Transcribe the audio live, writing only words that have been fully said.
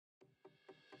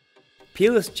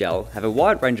Peerless Gel have a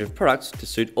wide range of products to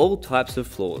suit all types of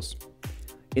floors.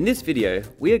 In this video,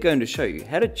 we are going to show you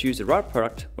how to choose the right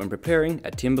product when preparing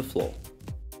a timber floor.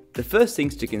 The first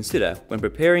things to consider when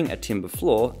preparing a timber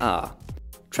floor are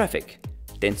traffic,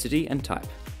 density and type,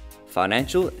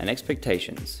 financial and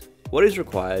expectations, what is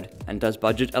required and does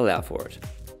budget allow for it.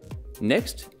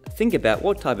 Next, think about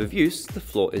what type of use the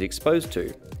floor is exposed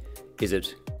to. Is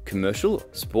it commercial,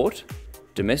 sport,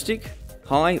 domestic,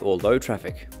 high or low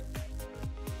traffic,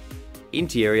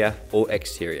 interior or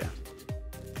exterior?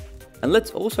 And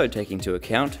let's also take into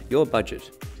account your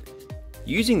budget.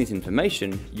 Using this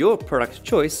information, your product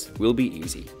choice will be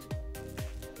easy.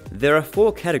 There are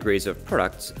 4 categories of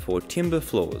products for timber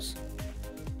floors: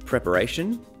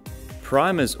 preparation,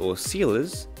 primers or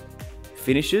sealers,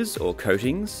 finishes or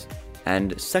coatings,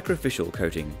 and sacrificial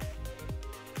coating.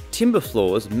 Timber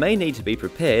floors may need to be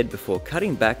prepared before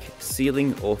cutting back,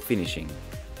 sealing or finishing.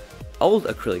 Old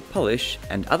acrylic polish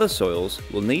and other soils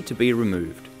will need to be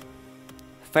removed.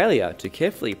 Failure to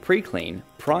carefully pre-clean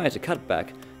prior to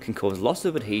cutback can cause loss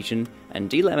of adhesion and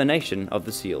delamination of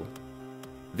the seal.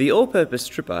 The all-purpose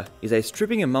stripper is a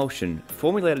stripping emulsion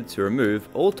formulated to remove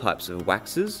all types of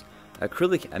waxes,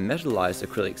 acrylic and metallized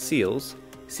acrylic seals,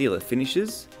 sealer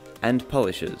finishes, and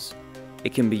polishes.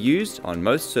 It can be used on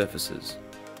most surfaces.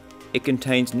 It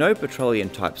contains no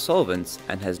petroleum-type solvents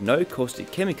and has no caustic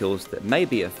chemicals that may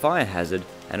be a fire hazard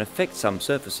and affect some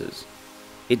surfaces.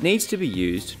 It needs to be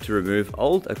used to remove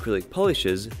old acrylic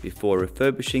polishes before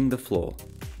refurbishing the floor.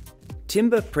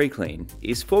 Timber Pre-Clean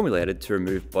is formulated to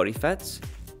remove body fats,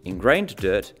 ingrained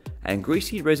dirt, and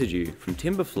greasy residue from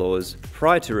timber floors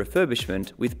prior to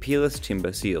refurbishment with peerless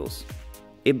timber seals.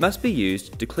 It must be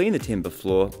used to clean the timber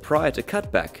floor prior to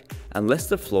cutback unless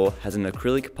the floor has an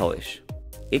acrylic polish.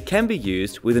 It can be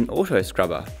used with an auto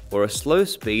scrubber or a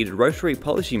slow-speed rotary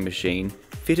polishing machine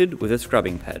fitted with a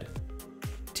scrubbing pad.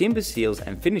 Timber seals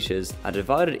and finishes are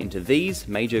divided into these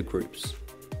major groups: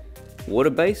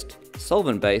 water-based,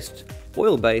 solvent-based,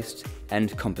 oil-based,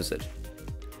 and composite.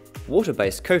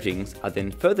 Water-based coatings are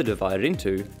then further divided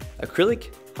into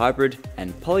acrylic, hybrid,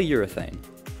 and polyurethane.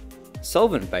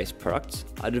 Solvent-based products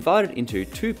are divided into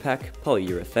 2-pack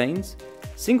polyurethanes,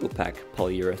 single-pack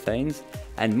polyurethanes,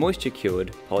 and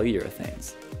moisture-cured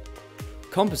polyurethanes.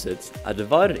 Composites are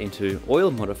divided into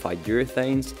oil-modified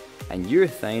urethanes and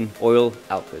urethane oil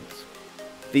alkyds.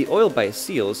 The oil-based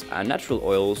seals are natural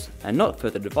oils and not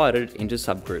further divided into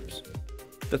subgroups.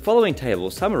 The following table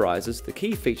summarizes the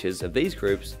key features of these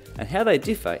groups and how they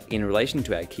differ in relation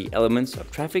to our key elements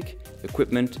of traffic,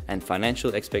 equipment, and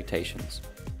financial expectations.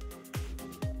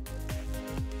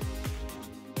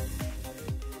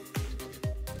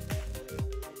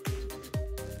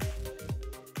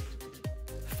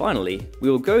 Finally,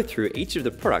 we will go through each of the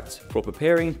products for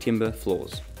preparing timber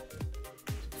floors.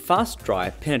 Fast Dry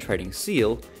Penetrating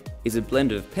Seal is a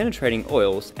blend of penetrating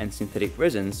oils and synthetic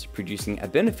resins producing a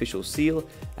beneficial seal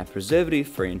and preservative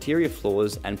for interior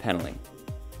floors and paneling.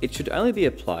 It should only be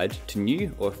applied to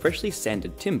new or freshly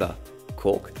sanded timber,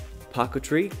 cork,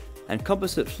 parquetry, and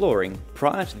composite flooring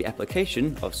prior to the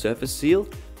application of surface seal,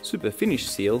 super finish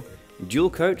seal, dual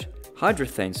coat,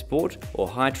 hydrothane sport, or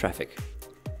high traffic.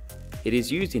 It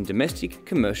is used in domestic,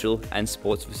 commercial, and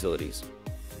sports facilities.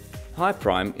 High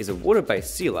Prime is a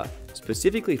water-based sealer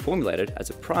specifically formulated as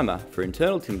a primer for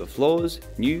internal timber floors,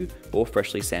 new or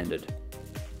freshly sanded.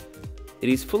 It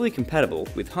is fully compatible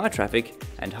with high traffic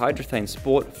and hydrothane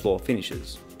sport floor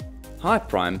finishes. High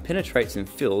Prime penetrates and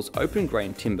fills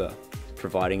open-grain timber,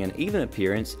 providing an even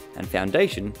appearance and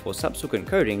foundation for subsequent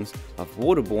coatings of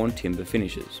waterborne timber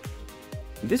finishes.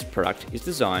 This product is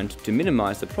designed to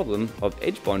minimize the problem of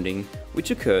edge bonding,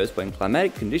 which occurs when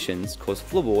climatic conditions cause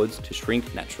floorboards to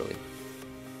shrink naturally.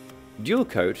 Dual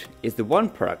Coat is the one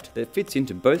product that fits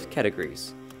into both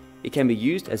categories. It can be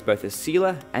used as both a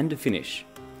sealer and a finish.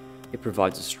 It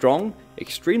provides a strong,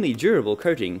 extremely durable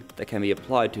coating that can be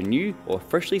applied to new or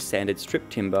freshly sanded strip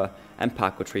timber and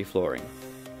parquetry flooring.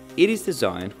 It is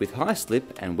designed with high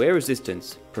slip and wear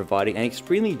resistance, providing an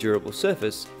extremely durable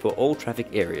surface for all traffic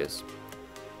areas.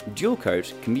 Dual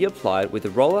Coat can be applied with a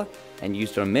roller and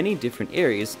used on many different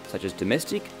areas such as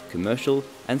domestic, commercial,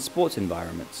 and sports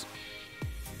environments.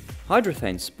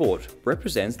 Hydrothane Sport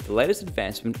represents the latest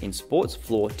advancement in sports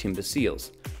floor timber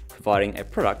seals, providing a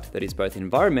product that is both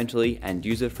environmentally and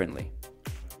user-friendly.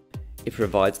 It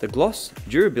provides the gloss,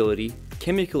 durability,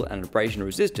 chemical and abrasion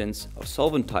resistance of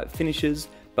solvent-type finishes,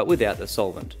 but without the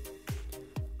solvent.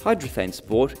 Hydrothane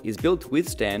Sport is built to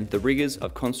withstand the rigours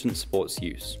of constant sports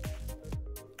use.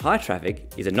 High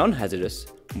Traffic is a non-hazardous,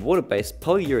 water-based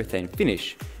polyurethane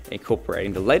finish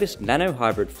incorporating the latest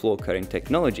nano-hybrid floor coating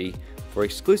technology for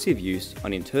exclusive use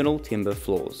on internal timber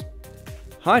floors.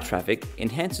 High traffic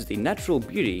enhances the natural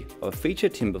beauty of feature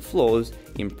timber floors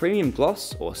in premium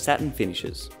gloss or satin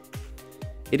finishes.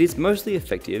 It is mostly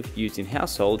effective used in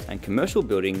household and commercial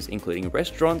buildings including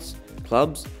restaurants,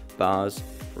 clubs, bars,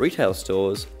 retail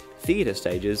stores, theatre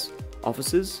stages,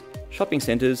 offices, shopping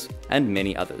centres and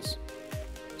many others.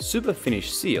 Super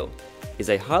Finish Seal is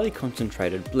a highly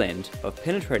concentrated blend of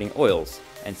penetrating oils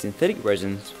and synthetic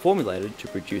resins formulated to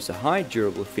produce a high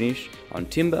durable finish on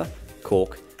timber,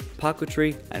 cork,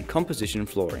 parquetry and composition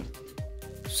flooring.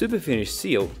 Super Finish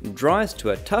Seal dries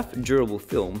to a tough, durable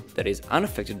film that is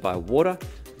unaffected by water,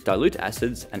 dilute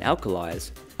acids and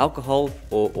alkalis, alcohol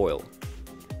or oil.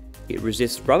 It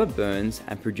resists rubber burns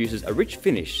and produces a rich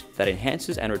finish that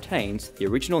enhances and retains the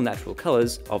original natural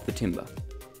colours of the timber.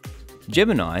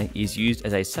 Gemini is used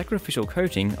as a sacrificial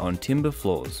coating on timber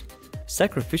floors.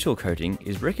 Sacrificial coating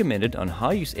is recommended on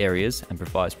high-use areas and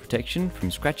provides protection from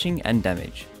scratching and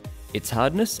damage. Its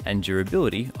hardness and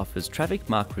durability offers traffic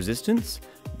mark resistance,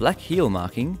 black heel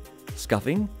marking,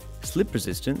 scuffing, slip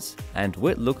resistance, and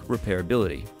wet look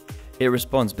repairability. It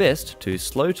responds best to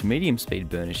slow to medium speed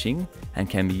burnishing and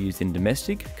can be used in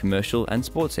domestic, commercial and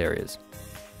sports areas.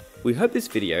 We hope this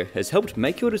video has helped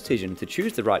make your decision to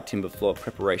choose the right timber floor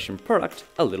preparation product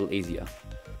a little easier.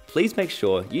 Please make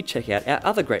sure you check out our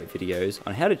other great videos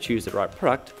on how to choose the right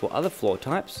product for other floor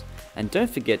types, and don't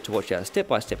forget to watch our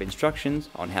step-by-step instructions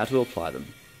on how to apply them.